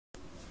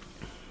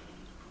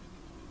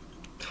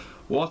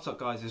What's up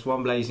guys, it's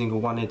One Blazing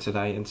One here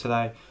today, and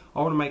today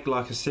I want to make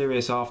like a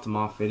serious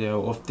aftermath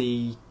video of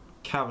the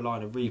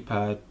Carolina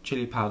Reaper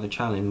Chili Powder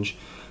Challenge.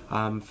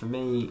 For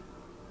me,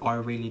 I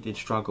really did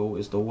struggle.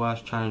 It's the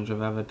worst challenge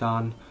I've ever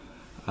done.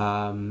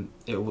 I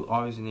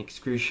was in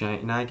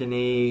excruciating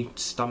agony,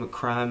 stomach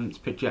cramps,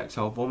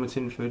 projectile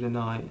vomiting through the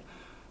night,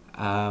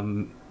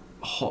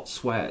 hot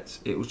sweats.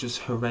 It was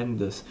just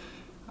horrendous,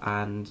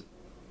 and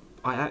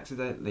I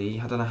accidentally,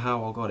 I don't know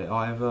how I got it,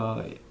 I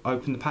either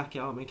opened the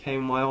packet up and it came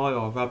in my eye,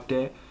 or rubbed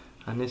it,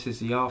 and this is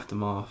the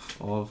aftermath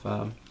of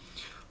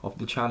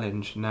the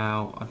challenge.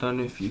 Now, I don't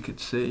know if you could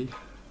see,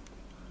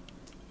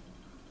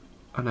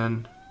 and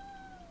then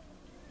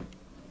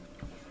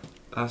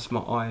that's my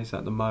eyes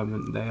at the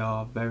moment. They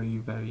are very,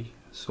 very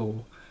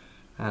sore,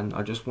 and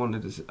I just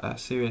wanted a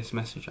serious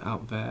message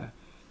out there.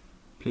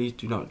 Please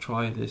do not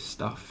try this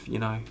stuff, you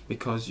know,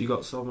 because you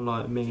got someone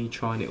like me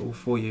trying it all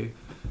for you.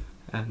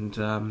 And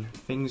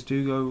things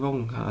do go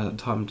wrong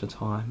time to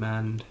time,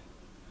 and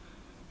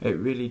it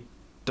really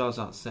does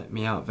upset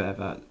me out there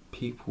that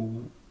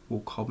people will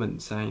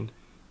comment saying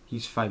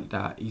he's faked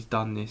that, he's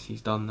done this,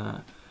 he's done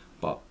that.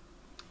 But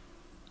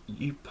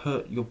you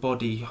put your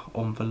body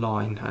on the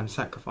line and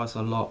sacrifice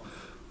a lot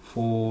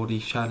for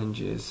these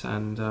challenges,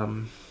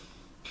 and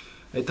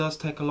it does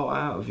take a lot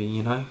out of you,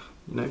 you know.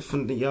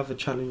 From the other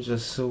challenges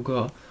I've still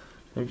got,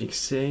 as you can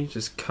see,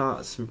 just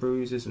cuts and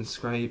bruises and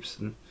scrapes,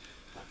 and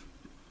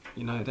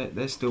you know,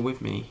 they're still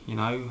with me, you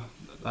know.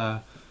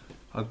 A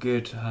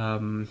good, I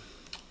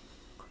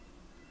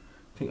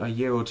think a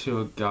year or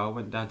two ago, I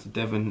went down to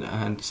Devon,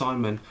 and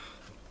Simon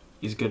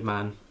is a good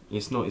man.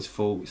 It's not his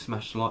fault. He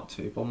smashed a light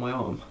tube on my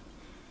arm.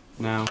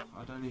 Now,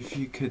 I don't know if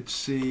you could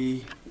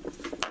see,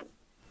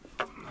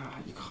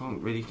 you can't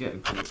really get a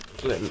good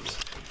glimpse.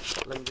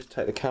 Let me just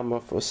take the camera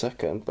for a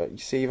second, but you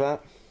see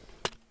that?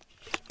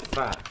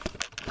 That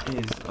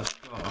is a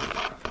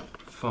scar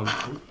from,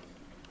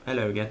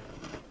 hello again,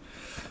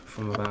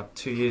 from about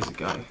 2 years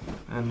ago.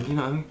 And you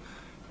know,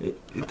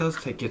 it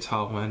does take your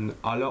toll, and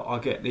I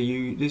get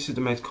this is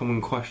the most common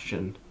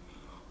question: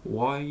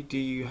 why do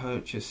you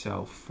hurt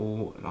yourself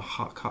for a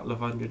couple of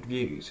hundred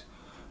views?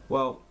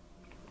 Well,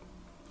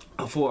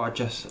 I thought I'd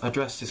just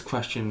address this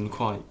question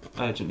quite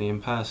urgently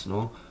and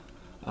personal.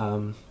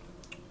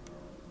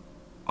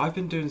 I've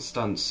been doing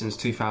stunts since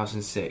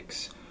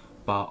 2006,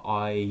 but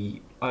I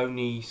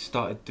only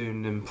started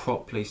doing them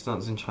properly,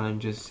 stunts and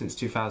challenges, since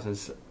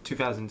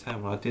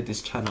 2010 when I did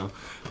this channel.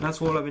 And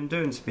that's all I've been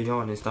doing, to be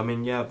honest. I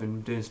mean, yeah, I've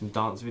been doing some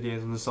dance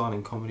videos on the side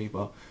and comedy,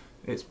 but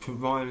it's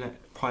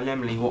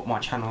primarily what my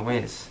channel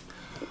is.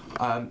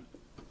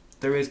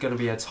 There is going to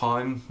be a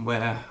time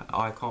where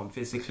I can't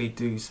physically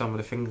do some of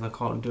the things I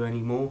can't do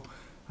anymore,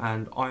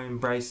 and I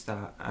embrace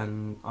that,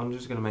 and I'm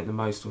just going to make the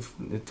most of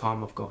the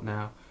time I've got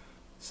now.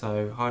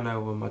 So I know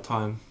when my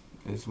time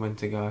is when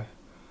to go.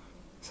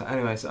 So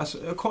anyways, that's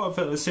quite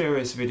a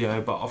serious video,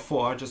 but I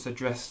thought I'd just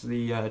address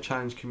the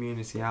challenge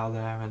community out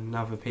there and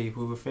other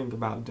people who think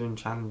about doing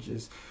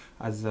challenges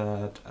as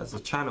a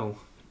channel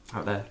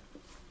out there.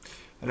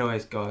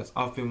 Anyways guys,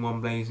 I've been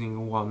One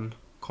Blazing One.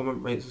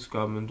 Comment, rate,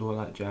 subscribe and all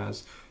that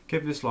jazz.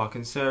 Give this a like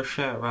and share it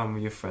around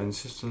with your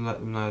friends, just to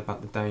let them know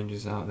about the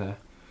dangers out there.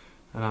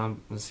 And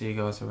I'll see you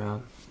guys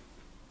around.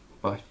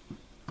 Bye.